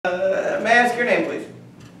ask your name, please?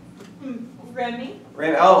 Remy.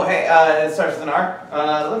 Remy. Oh, hey, it starts with an R.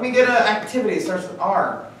 Let me get an activity. It starts with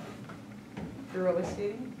R. Roller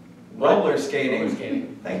skating. Roller skating. Roller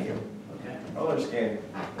skating. Thank you. Okay. Roller skating.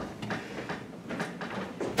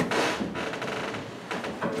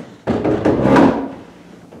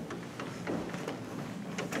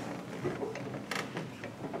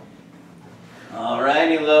 All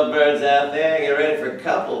right, you lovebirds out there, get ready for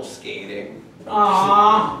couple skating.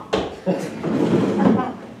 Aww.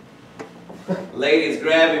 Ladies,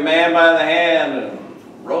 grab your man by the hand and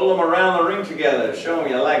roll them around the ring together. Show them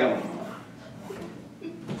you like them.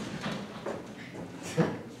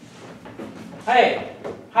 Hey.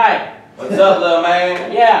 Hi. What's up, little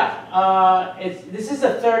man? Yeah. This is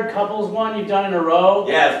the third couples one you've done in a row.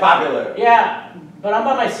 Yeah, it's popular. Yeah, but I'm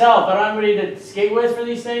by myself. I don't have anybody to skate with for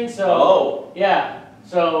these things, so. Oh. Yeah.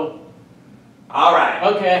 So. All right.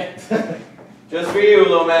 Okay. Just for you,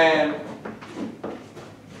 little man.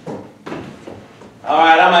 All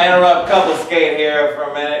right, I'm gonna interrupt couple skate here for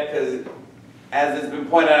a minute because, as it's been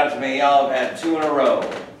pointed out to me, y'all have had 2 in a row.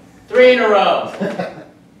 3 in a row.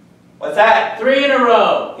 What's that? 3 in a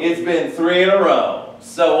row. It's been 3 in a row.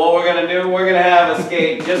 So what we're gonna do, we're gonna have a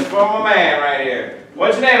skate just for my man right here.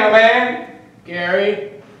 What's your name, my man?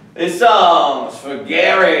 Gary. This song's for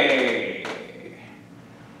Gary.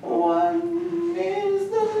 One is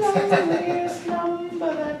the loneliest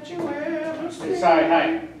number that you ever see. Sorry,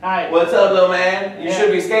 hi. Hi. What's up, little man? You Yeah.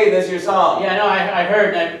 should be skating. This is your song. Yeah, no, I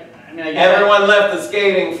heard. I mean, I guess Everyone left the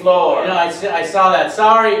skating floor. No, I saw that.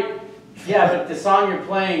 Sorry. Yeah, but the song you're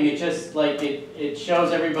playing, it just like it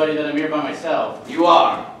shows everybody that I'm here by myself. You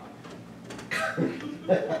are.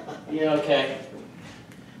 Yeah, okay.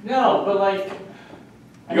 No, but like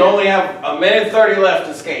You only have 1:30 left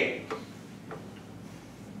to skate.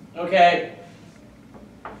 Okay.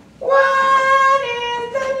 What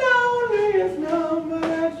is the loneliest number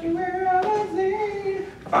that you ever seen?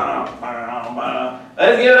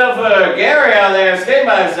 Let's give it up for Gary out there, skate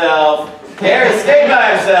by himself. Gary, skate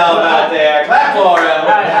by himself out there. Clap for him.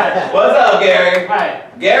 Hi. What's up, Gary? Hi.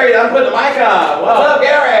 Gary, I'm putting the mic on. What's up,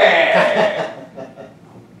 Gary?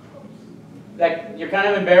 Like you're kind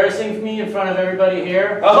of embarrassing me in front of everybody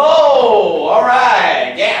here. Oh, all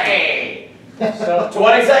right, Gary. So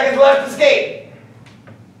 20 seconds left to skate.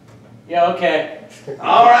 yeah, okay.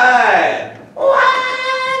 All right.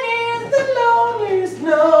 What is the loneliest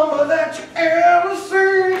number that you ever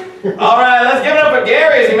seen? All right, let's give it up for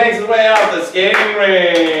Gary as he makes his way off the skating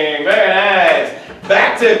ring. Very nice.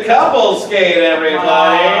 Back to couple skate,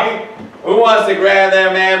 everybody. Who wants to grab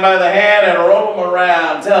their man by the hand and roll him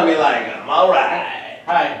around? Tell me like him. All right.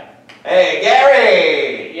 Hi. Hey,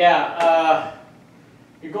 Gary. Yeah,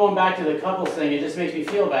 you're going back to the couples thing. It just makes me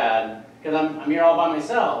feel bad because I'm here all by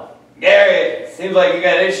myself. Gary, seems like you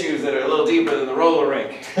got issues that are a little deeper than the roller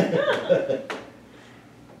rink.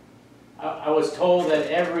 I was told that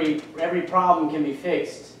every problem can be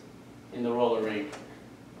fixed in the roller rink.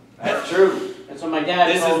 That's true. That's what my dad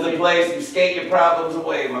This told is the me. place you skate your problems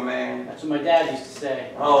away, my man. That's what my dad used to say.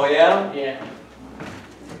 Oh, yeah? Yeah.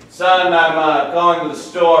 Son, I'm going to the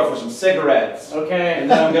store for some cigarettes. Okay. And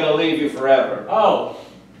then I'm going to leave you forever. Oh.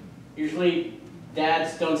 Usually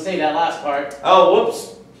dads don't say that last part. Oh,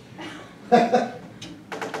 whoops. Anyway,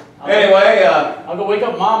 I'll go wake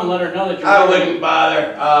up mom and let her know that you're I leaving. wouldn't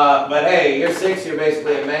bother. But hey, you're 6, you're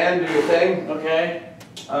basically a man. Do your thing. Okay.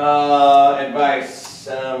 Advice.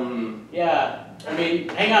 Yeah. I mean,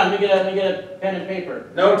 hang on. Let me get a pen and paper.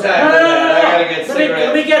 No time for that. I gotta get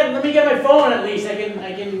cigarettes. Let me get my phone at least. I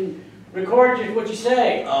can record what you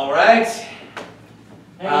say. All right.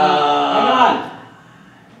 Hang on.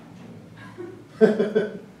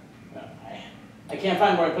 I can't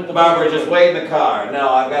find where I put the Barbara, paper. just wait in the car. No,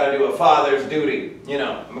 I've got to do a father's duty. You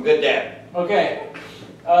know, I'm a good dad. Okay.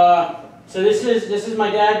 So this is my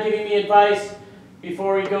dad giving me advice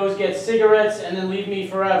before he goes get cigarettes and then leave me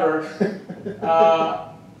forever.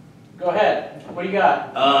 Go ahead. What do you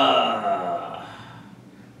got?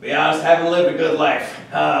 Be honest, haven't lived a good life.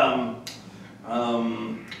 How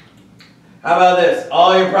about this?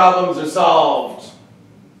 All your problems are solved.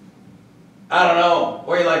 I don't know.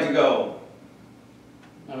 Where you like to go?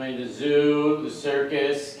 I mean, the zoo, the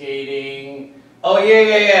circus, skating. Oh,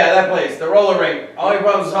 yeah, that place. The roller rink. All your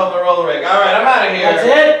problems are solved in the roller rink. All right, I'm out of here. That's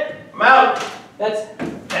it? I'm out. That's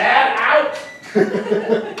Dad, out.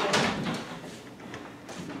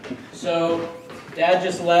 So, Dad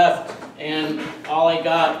just left, and all I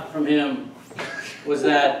got from him was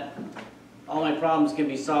that all my problems can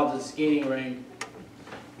be solved at the skating rink.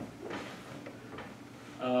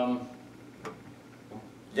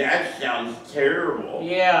 That sounds terrible.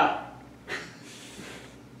 Yeah.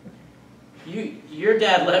 Your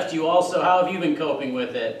dad left you also. How have you been coping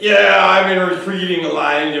with it? Yeah, I've been retreating a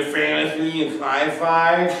lot into fantasy and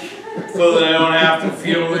sci-fi so that I don't have to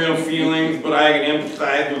feel real feelings, but I can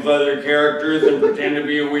empathize with other characters and pretend to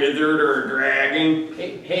be a wizard or a dragon.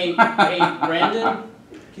 Hey, Brandon?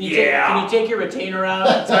 Can you take your retainer out?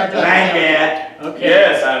 It's hard to Thank you. Okay.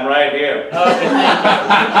 Yes, I'm right here. Okay, thank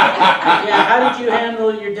you. Yeah, how did you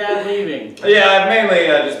handle your dad leaving? Yeah, I've mainly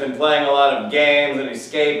just been playing a lot of games and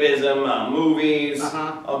escapism, movies,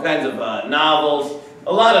 all kinds of novels,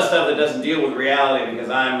 a lot of stuff that doesn't deal with reality because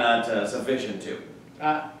I'm not sufficient to.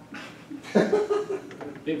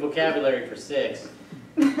 Big vocabulary for 6.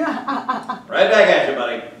 Right back at you,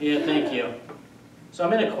 buddy. Yeah, thank you. So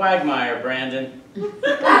I'm in a quagmire, Brandon.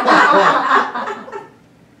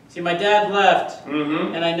 See, my dad left,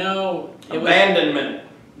 and I know it was abandonment.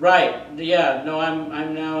 Right. Yeah. No,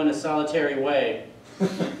 I'm now in a solitary way,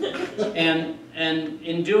 and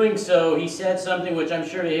in doing so, he said something which I'm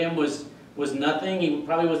sure to him was nothing. He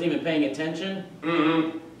probably wasn't even paying attention.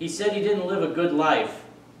 He said he didn't live a good life.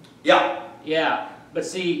 Yeah. Yeah. But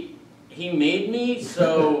see, he made me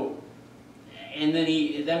so. And then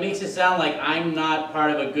that makes it sound like I'm not part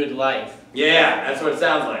of a good life. Yeah, that's what it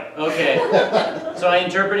sounds like. Okay. So I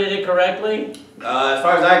interpreted it correctly? As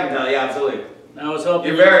far as I can tell, yeah, absolutely. I was hoping...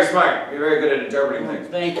 You're very smart. You're very good at interpreting things.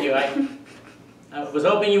 Thank you. I was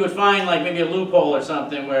hoping you would find like maybe a loophole or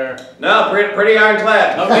something where... No, pretty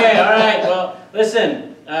ironclad. Okay, all right. Well,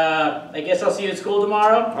 listen, I guess I'll see you at school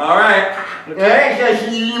tomorrow? All right. Okay, I'll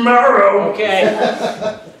see you tomorrow. Okay.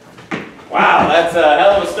 Wow, that's a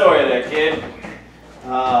hell of a story there, kid.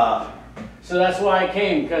 So that's why I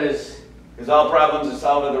came, because all problems are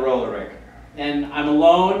solved at the roller rink. And I'm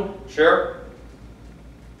alone. Sure.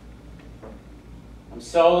 I'm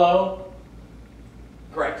solo.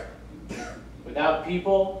 Correct. Without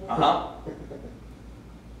people.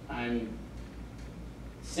 I'm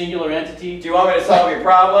singular entity. Do you want me to solve your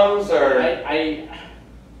problems, or? I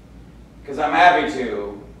Because I'm happy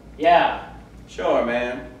to. Yeah. Sure,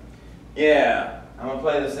 man. Yeah, I'm gonna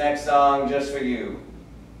play this next song just for you.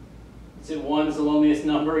 Is it One's the Loneliest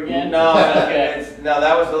Number again? No, okay. No,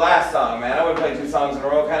 that was the last song, man. I would play 2 songs in a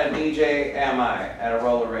row. What kind of DJ am I at a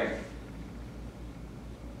roller rink?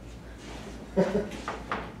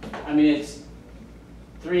 I mean, it's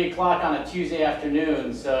 3 o'clock on a Tuesday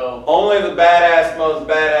afternoon, so... Only the badass, most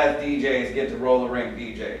badass DJs get to roller rink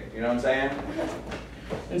DJ. You know what I'm saying?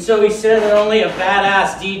 And so he said that only a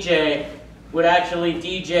badass DJ would actually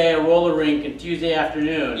DJ a roller rink on Tuesday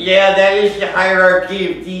afternoon. Yeah, that is the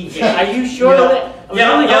hierarchy of DJ. Are you sure that?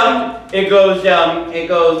 It goes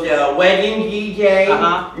wedding DJ.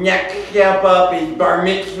 Next step up is bar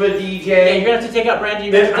mitzvah DJ. Yeah, you're gonna have to take out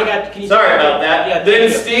Brandon. You're gonna have to take out. Can you Sorry about that. Yeah,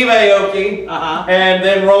 then Steve Aoki. And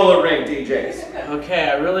then roller rink DJs. Okay,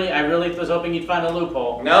 I really was hoping you'd find a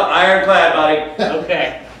loophole. Nope, ironclad, buddy.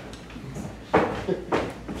 Okay.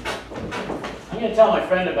 I'm gonna tell my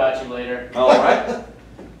friend about you later. All right.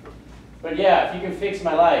 But yeah, if you can fix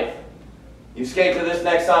my life. You skate to this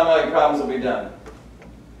next song, all your problems will be done.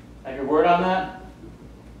 Have your word on that?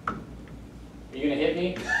 Are you gonna hit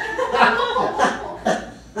me?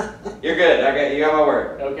 You're good. Okay, you got my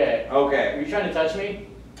word. Okay. Okay. Are you trying to touch me?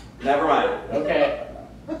 Never mind. Okay.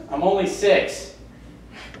 I'm only 6.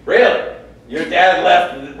 Really? Your dad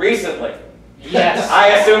left recently? Yes. I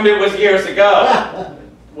assumed it was years ago.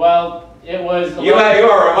 Well, it was... You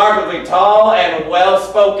are remarkably tall and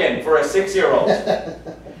well-spoken for a 6-year-old.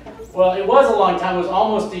 Well, it was a long time. It was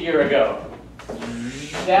almost a year ago.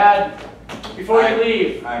 Dad, before you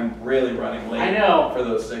leave... I'm really running late. I know. For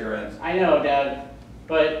those cigarettes. I know, Dad.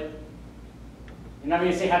 But you're not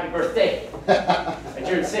going to say happy birthday. I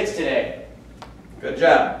turned 6 today. Good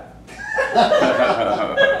job.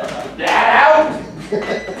 Dad out!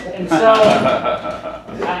 And so,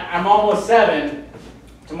 I'm almost 7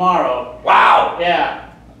 tomorrow. Wow! Yeah.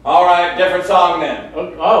 All right, different song then.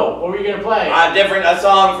 Oh, what were you gonna play? A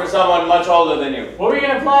song for someone much older than you. What were you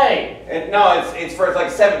gonna play? It's for like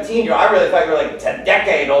 17-year-old. I really thought you were like a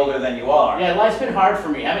decade older than you are. Yeah, life's been hard for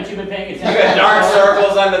me. Haven't you been paying attention? You got dark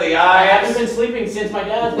circles under the eyes. I haven't been sleeping since my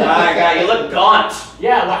dad left. My God, you look gaunt.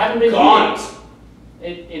 Yeah, well, I haven't been gaunt.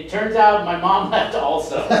 eating. It turns out my mom left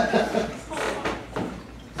also.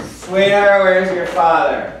 Sweetheart, where's your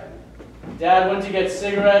father? Dad went to get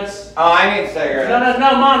cigarettes. Oh, I need cigarettes.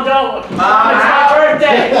 No, Mom, don't. Mom, it's my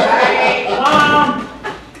birthday.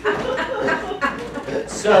 Mom.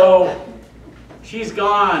 So, she's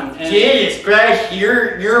gone. And Jesus Christ,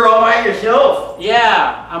 you're all by yourself.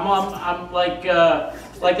 Yeah, I'm like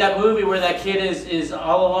that movie where that kid is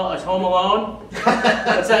all alone, is home alone.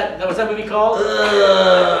 What's that movie called?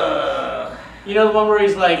 You know the one where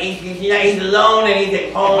he's like, he's alone and he's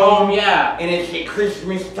at home. Yeah. And it's at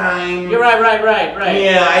Christmas time. You're right.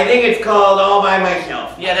 Yeah, I think it's called All by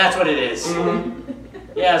Myself. Yeah, that's what it is. Mm-hmm.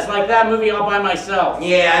 Yeah, it's like that movie All by Myself.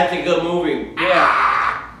 Yeah, that's a good movie.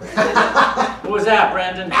 Yeah. What was that,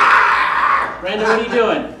 Brandon? Brandon, what are you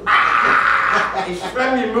doing? It's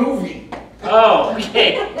from your movie. Oh,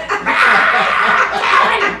 okay.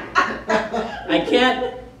 I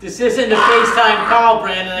can't. This isn't a FaceTime call,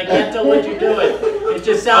 Brandon. I can't tell what you're doing. It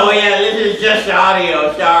just sounds. Oh yeah, this is just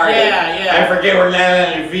audio. Sorry. Yeah. I forget we're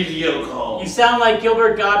not on a video call. You sound like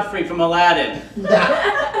Gilbert Gottfried from Aladdin.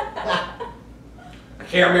 I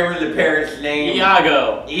can't remember the parent's name.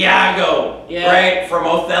 Iago. Iago. Yeah. Right, from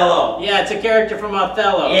Othello. Yeah, it's a character from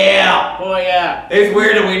Othello. Yeah. Boy, yeah. It's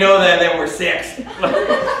weird that we know that we're 6.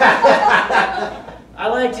 I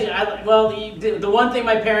like to. Well, the one thing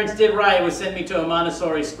my parents did right was send me to a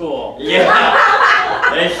Montessori school. Yeah.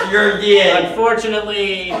 They sure did.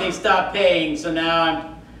 Unfortunately, they stopped paying, so now I'm.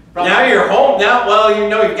 Now you're home. Now, well, you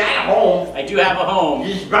know, you got a home. I do have a home.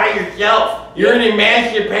 Just by yourself. You're an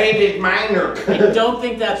emancipated minor. I don't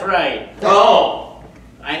think that's right. Oh.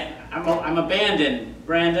 I'm abandoned,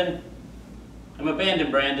 Brandon. I'm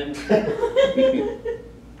abandoned, Brandon.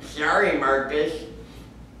 Sorry, Marcus.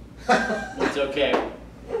 It's okay.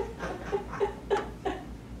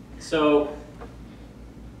 So,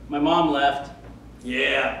 my mom left.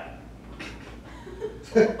 Yeah.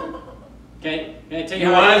 Can I tell you?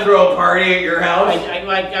 You want to throw a party at your house?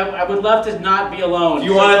 I would love to not be alone. Do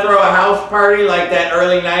you want to throw a house party like that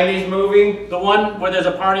early 90s movie? The one where there's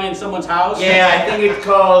a party in someone's house? Yeah, I think it's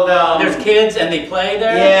called... there's kids and they play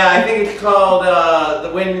there? Yeah, I think it's called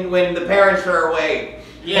when the parents are away.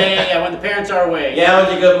 Yeah, when the parents are away. Yeah, that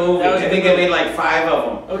was a good movie. I think they made like 5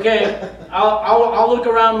 of them. Okay, I'll look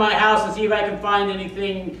around my house and see if I can find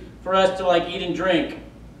anything for us to like eat and drink.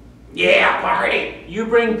 Yeah, party. You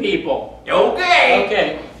bring people. Okay.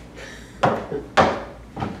 Okay.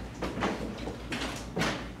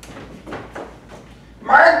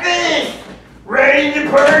 Marcus, ready to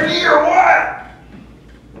party or what?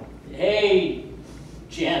 Hey,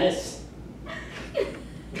 Janice.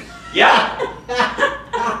 Yeah.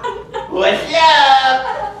 What's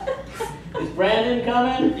up? Is Brandon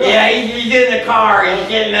coming? Yeah, he's in the car.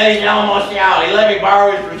 He's almost out. He let me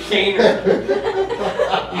borrow his receiver.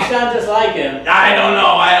 You sound just like him. I don't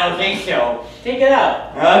know. I don't think so. Take it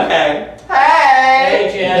out. Okay. Hey. Hey,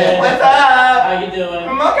 Janice. What's up? How you doing?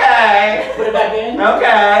 I'm okay. Put it back in.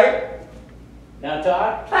 Okay. Now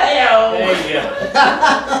talk. Hello. There you go.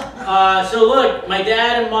 So look, my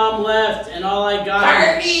dad and mom left, and all I got.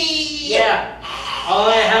 Party. Yeah. All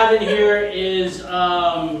I have in here is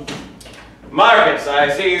Marcus, I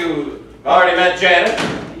see you already met Janet.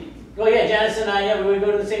 Oh yeah, Janice and I, we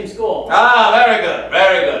go to the same school. Ah, very good,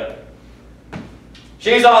 very good.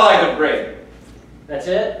 She's all I could bring. That's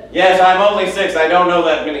it? Yes, I'm only 6. I don't know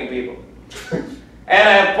that many people. And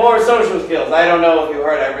I have poor social skills. I don't know if you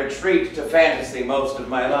heard, I retreat to fantasy most of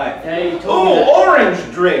my life. Yeah, you told me Ooh, that. orange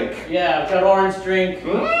drink. Yeah, I've got orange drink.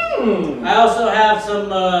 Mmm. I also have some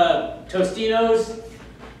Tostinos.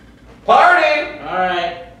 Party. All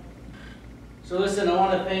right. So listen, I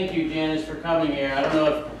want to thank you, Janice, for coming here. I don't know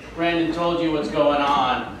if Brandon told you what's going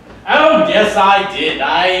on. Oh, yes, I did.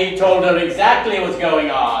 I told her exactly what's going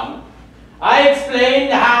on. I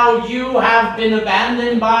explained how you have been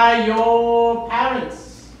abandoned by your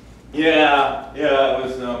parents. Yeah, it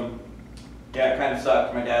was, yeah, it kind of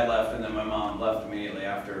sucked. My dad left and then my mom left immediately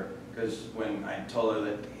after, because when I told her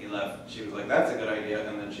that he left, she was like, that's a good idea,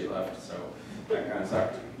 and then she left, so that kind of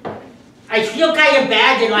sucked. I feel kind of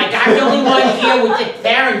bad that like I'm the only one here with the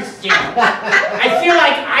parents still. I feel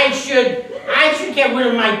like I should get rid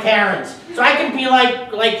of my parents so I can be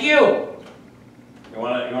like you. You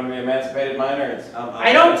want to be emancipated minor?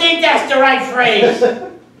 I don't think that's the right phrase.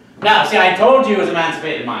 Now, see, I told you it was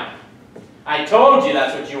emancipated mind. I told you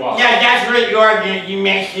that's what you are. Yeah, that's what you are, you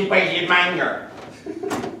emancipated minor.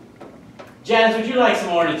 Janice, would you like some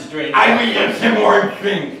orange drink? I would have some orange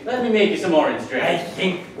drink. Let me make you some orange drink. I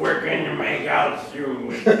think we're going to make out soon.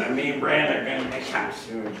 Me and Brand are going to make out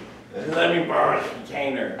soon. Let me borrow a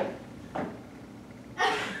container.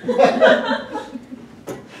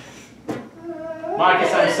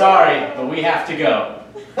 Marcus, I'm sorry, but we have to go.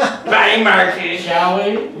 Bye, Marcus. Shall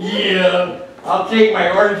we? Yeah. I'll take my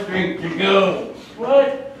orange drink to go.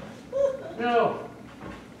 What? No.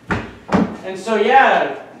 And so,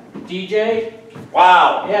 yeah, DJ.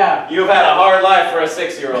 Wow. Yeah. You've had a hard life for a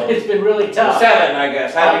 6-year-old. It's been really tough. 7, I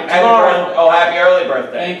guess. Happy early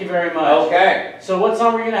birthday. Thank you very much. Okay. So what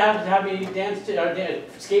song are we going to have me dance to, or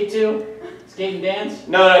skate to? Skate and dance?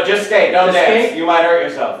 No, just skate. Don't Just dance. skate? You might hurt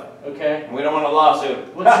yourself. Okay. We don't want a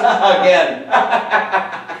lawsuit. What's Again.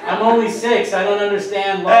 I'm only 6. I don't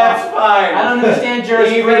understand law. That's fine. I don't understand Even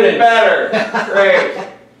jurisprudence. better. Great.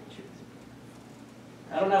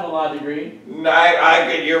 I don't have a law degree.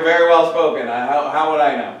 You're very well spoken. How would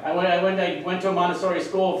I know? I went to a Montessori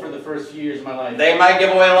school for the first few years of my life. They might give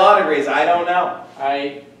away law degrees. I don't know.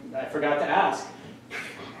 I forgot to ask.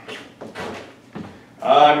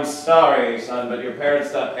 I'm sorry, son, but your parents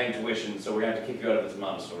stopped paying tuition, so we're going to have to kick you out of this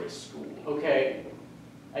Montessori school. Okay.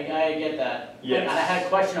 I get that. Yes. I had a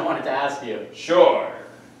question I wanted to ask you. Sure.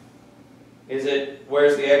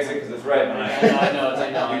 Where's the exit? Because it's right behind you. I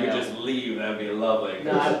know. You could just leave. That'd be lovely.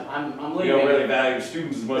 No, I'm leaving. You don't really value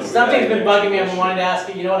students as much as Something's we been value bugging me. I've tuition. been wanting to ask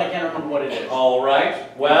you. You know what? I can't remember what it is. All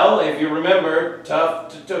right. Well, if you remember, tough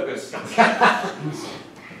to took us.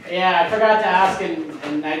 Yeah, I forgot to ask,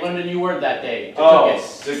 and I learned a new word that day. Oh,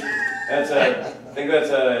 Tutukis. I think that's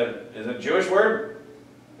is a Jewish word?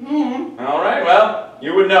 Mm-hmm. All right, well,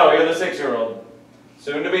 you would know. You're the 6-year-old.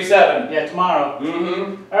 Soon to be 7. Yeah, tomorrow.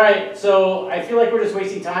 Mm-hmm. All right, so I feel like we're just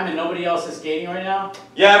wasting time and nobody else is skating right now.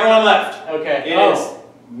 Yeah, everyone left. Okay. It is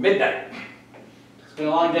midnight. It's been a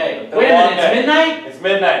long day. It's been Wait a a long minute, day. it's midnight? It's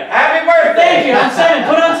midnight. Happy birthday! Thank you, I'm 7.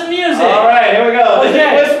 Put on some music. All right, here we go.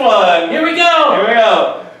 Okay. This one. Here we go. Here we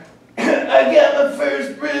go. I got my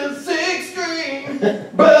first real 6-string,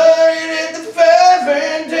 buried at the 5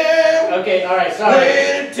 and 10. Okay, all right, sorry.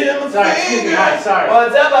 Sorry, excuse me, hi, sorry.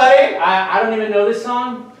 What's up, buddy? I don't even know this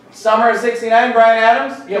song. Summer of '69, Bryan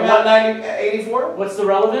Adams. Yeah, Came what? out in 1984. What's the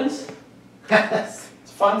relevance? It's a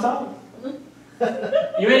fun song.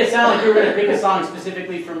 You made it sound like you were going to pick a song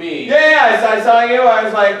specifically for me. Yeah, I saw you. I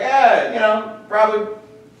was like, yeah, you know, probably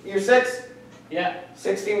you're 6. Yeah.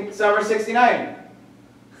 16, summer '69.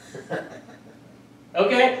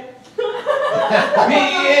 Okay. Me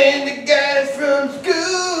and the guys from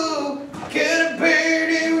school could have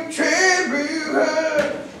party with Trevor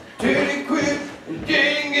to the quit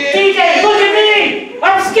ding it. DJ, look at me!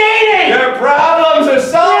 I'm skating! Your problems are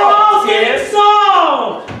They're all solved, getting kid.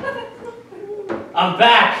 solved! I'm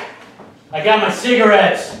back. I got my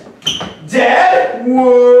cigarettes. Dad?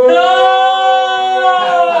 Whoa! No!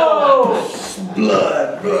 Blood.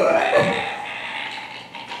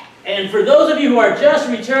 And for those of you who are just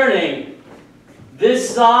returning,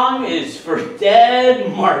 this song is for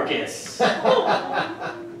dead Marcus.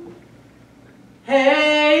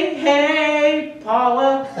 Hey, hey,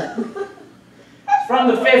 Paula. It's from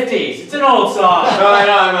the 50s. It's an old song. No, I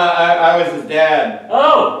know. I was his dad.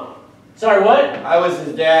 Oh, sorry, what? I was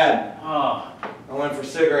his dad. Oh, I went for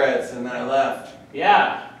cigarettes and then I left.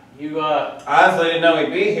 yeah. You, I honestly didn't know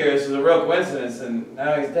he'd be here. This is a real coincidence, and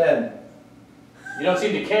now he's dead. you don't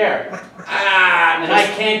seem to care. Ah, And I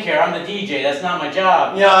can't care. I'm the DJ. That's not my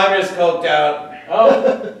job. You know, I'm just coked out.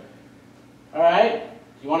 Oh. All right.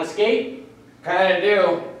 You want to skate? Kinda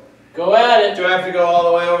do. Go at it. Do I have to go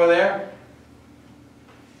all the way over there?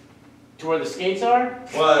 To where the skates are?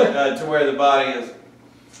 Well, to where the body is. I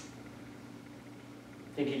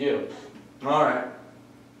think you do. Alright. I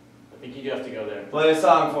think you do have to go there. Play a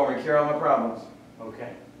song for me, cure all my problems.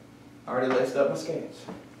 Okay. Already laced up my skates.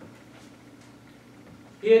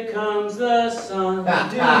 Here comes the sun,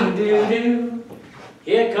 do do do.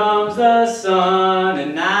 Here comes the sun,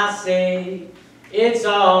 and I say it's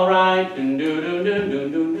all right. Do do do do do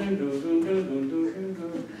do do do do do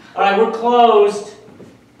do. All right, we're closed.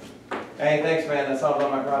 Hey, thanks, man. That solves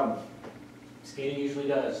all my problems. Skating usually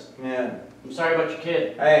does. Yeah. I'm sorry about your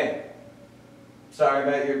kid. Hey. Sorry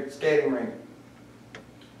about your skating rink.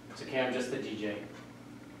 It's okay. I'm just the DJ.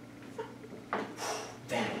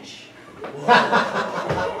 Vanish.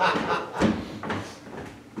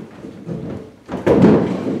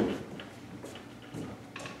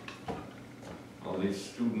 All these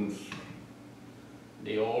students.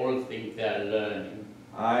 They all think they're learning.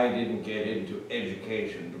 I didn't get into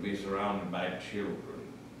education to be surrounded by children.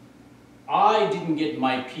 I didn't get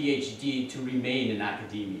my PhD to remain in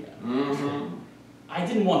academia. Mm-hmm. I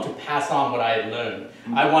didn't want to pass on what I had learned.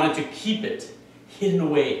 I wanted to keep it hidden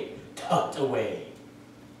away, tucked away.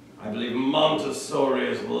 I believe Montessori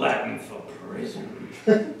is Latin for prison.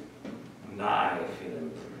 And I feel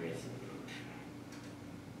imprisoned.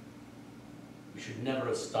 We should never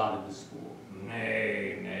have started the school.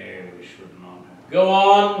 Nay, we should not have. Go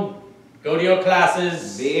on, go to your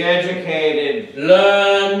classes, Be educated.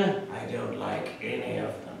 learn. I don't like any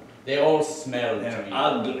of them. They all smell to They're me.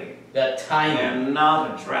 ugly. They're They're tiny.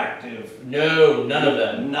 not attractive. No, none of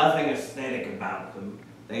them. Nothing aesthetic about them.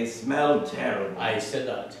 They smell terrible. I said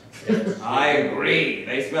that. Yes. I agree.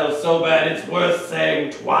 They smell so bad it's worth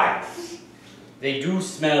saying twice. They do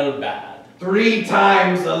smell bad. 3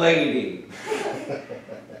 times a lady.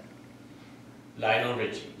 Lionel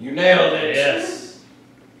Richie. You nailed it. Yes.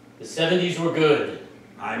 The 70s were good.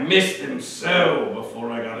 I missed them so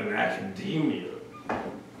before I got in academia.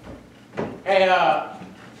 Hey,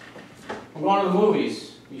 we're going to the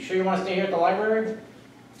movies. You sure you want to stay here at the library?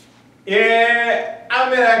 Yeah,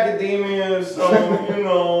 I'm in academia, so, you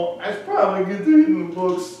know, I should probably get reading the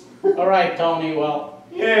books. All right, Tony, well,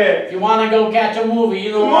 Yeah. if you want to go catch a movie,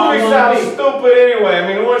 you The know what movie I'm sounds gonna be. stupid anyway. I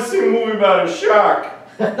mean, I want to see a movie about a shark.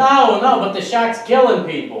 No, but the shark's killing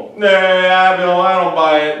people. Nah, I don't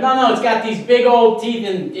buy it. No, it's got these big old teeth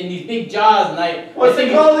and these big jaws, and What's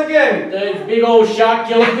it called again? The big old shark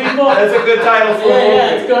killing people. That's a good title for a movie. Yeah,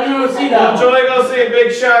 it's going to see that. Enjoy go see a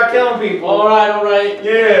big shark killing people. All right.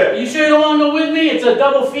 Yeah. You sure you don't want to go with me? It's a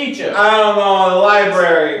double feature. I don't know, the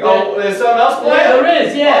library. Oh, there's something else playing? Yeah, there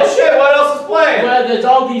is, yeah. Oh shit, what else is playing? Well, there's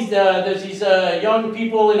all these, there's these young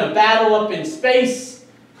people in a battle up in space.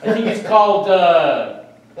 I think it's called,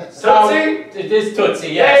 Tootsie? It is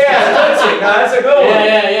Tootsie, yes. Yeah, Tootsie. No, that's a good one.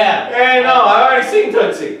 Yeah. Yeah, no, I've already seen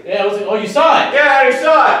Tootsie. Yeah, oh, you saw it? Yeah, I already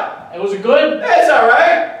saw it. Was it good? That's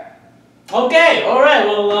alright. Okay, alright,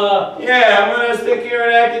 well, Yeah, I'm gonna stick here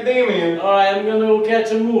in academia. alright, I'm gonna go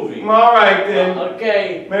catch a movie. Alright then.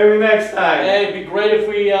 Okay. Maybe next time. Hey, it'd be great if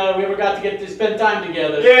we ever got to get to spend time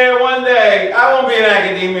together. Yeah, one day. I won't be in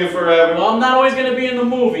academia forever. Well, I'm not always gonna be in the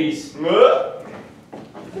movies.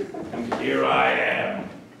 And here I am.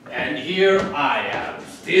 And here I am.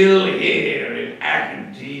 Still here in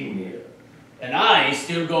academia. And I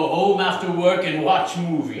still go home after work and watch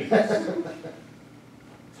movies.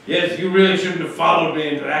 Yes, you really shouldn't have followed me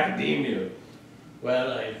into academia.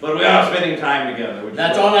 Well, But we are spending time together. Which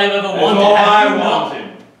that's is all I've ever That's wanted. all Have I you not? wanted.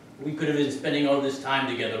 We could have been spending all this time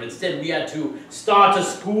together. Instead, we had to start a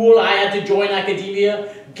school. I had to join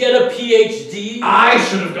academia, get a PhD. I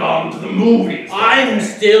should have gone to the movies. I'm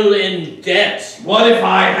still in debt. What if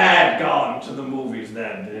I had gone to the movies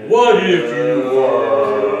that day? What if you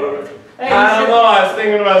were? Hey, I don't know, I was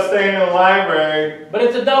thinking about staying in the library. But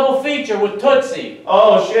it's a double feature with Tootsie.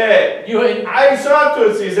 Oh shit. I saw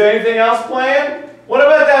Tootsie. Is there anything else planned? What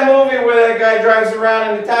about that movie where that guy drives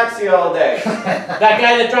around in the taxi all day? That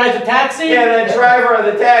guy that drives a taxi? Yeah, that driver of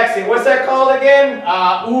the taxi. What's that called again?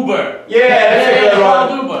 Uber. Yeah, that's a good it's called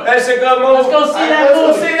one. Uber. That's a good movie. Let's go see that Let's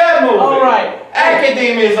movie. go see that movie. All right.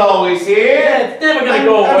 Academia's always here. Yeah, it's never gonna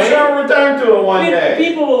go away. I'm sure we'll return to it one day.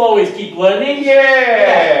 People will always keep learning.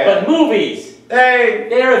 Yeah. But movies,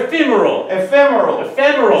 they're ephemeral. Ephemeral.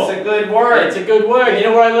 Ephemeral. It's a good word. It's a good word. You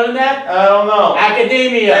know where I learned that? I don't know.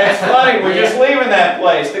 Academia. That's funny. We're just leaving that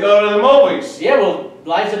place to go to the movies. Yeah, well,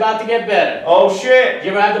 life's about to get better. Oh shit.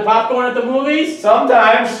 You ever have the popcorn at the movies?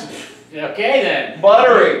 Sometimes. Okay then.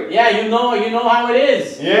 Buttery. Yeah, you know how it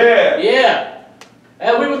is. Yeah. Yeah.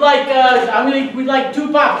 We would like, we'd like 2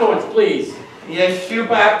 popcorns, please. Yes, 2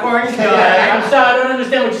 popcorn. I'm sorry, I don't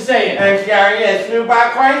understand what you're saying. I'm sorry, yes, 2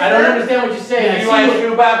 popcorn. I don't understand what you're saying. You want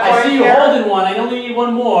 2 popcorn? I see you holding one. I only need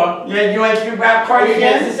one more. Yeah, you want 2 popcorn?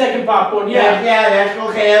 Yes, the second popcorn. Yeah, Yeah. that's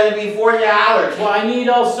okay. That'll be $40. Well, I need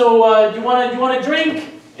also. Do you want a drink?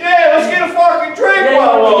 Yeah, let's get a fucking drink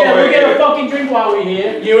while we're we'll over get here. a fucking drink while we're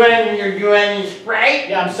here. You want Sprite?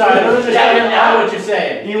 Yeah, I'm sorry. I don't understand what you're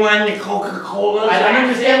saying. You want the Coca-Cola? I don't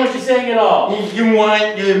understand what you're saying at all. You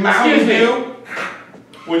want the Mountain Excuse me. Dew?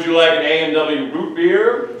 Would you like an A&W root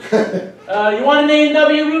beer? You want an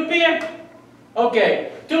A&W root beer?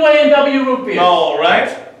 Okay, 2 A&W root beers. All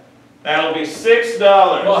right. That'll be $6.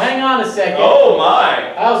 Well, hang on a second. Oh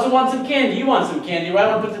my! I also want some candy. You want some candy, right?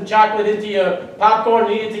 I want to put some chocolate into your popcorn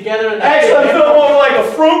and eat it together. And Actually, I feel more like a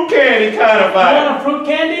fruit candy kind of You vibe. want a fruit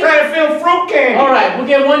candy? Kind of feel fruit candy. All right, we'll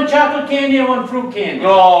get 1 chocolate candy and 1 fruit candy.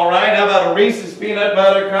 All right. How about a Reese's peanut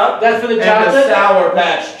butter cup? That's for the And chocolate? the Sour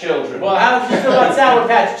Patch Children. Well, how do you feel about Sour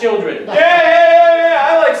Patch Children? Yeah.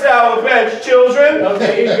 I like Sour Patch Children.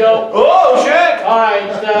 Okay, here you go. Oh shit! All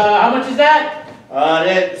right, how much is that?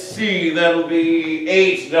 Let's see. That'll be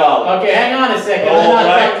 $8. Okay, hang on a second. All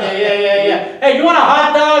right. Yeah. Hey, you want a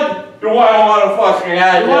hot dog? Do I want a fucking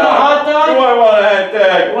hot dog? You want a hot dog? Do I want a hot You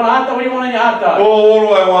dog? want a hot dog? What do you want on your hot dog? Oh, what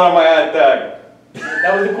do I want on my hot dog?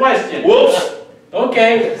 That was the question. Whoops.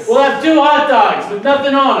 Okay, we'll have 2 hot dogs with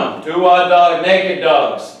nothing on them. 2 hot dog naked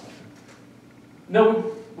dogs.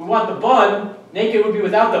 No, we want the bun. Naked would be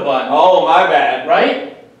without the bun, Oh, my bad. right?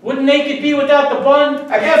 Wouldn't naked be without the bun?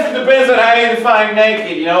 I guess it depends on how you define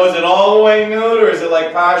naked. You know, is it all the way nude or is it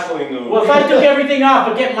like partially nude? Well, if I took everything off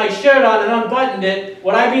but kept my shirt on and unbuttoned it,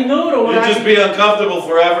 would I be nude or would It'd I just be uncomfortable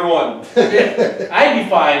for everyone. I'd be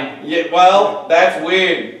fine. Yeah, well, that's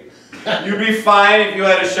weird. You'd be fine if you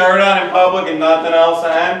had a shirt on in public and nothing else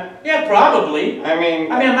on? Yeah, probably. I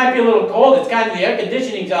mean, it might be a little cold. It's kind of the air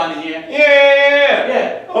conditioning's on in here.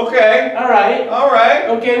 yeah. Okay. All right.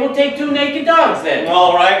 Okay, we'll take 2 naked dogs then.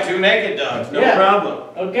 All right, 2 naked dogs. No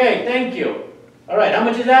problem. Okay, thank you. All right, how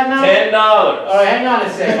much is that now? $10. All right, hang on a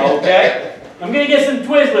second. Okay. I'm gonna get some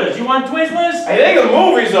Twizzlers. You want Twizzlers? I think the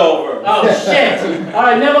movie's over. Oh, shit. All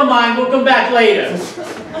right, never mind. We'll come back later.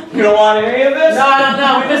 You don't want any of this?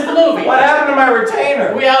 No, we missed the movie. What happened to my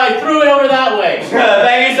retainer? I threw it over that way.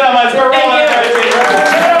 Thank you so much for Thank rolling. you.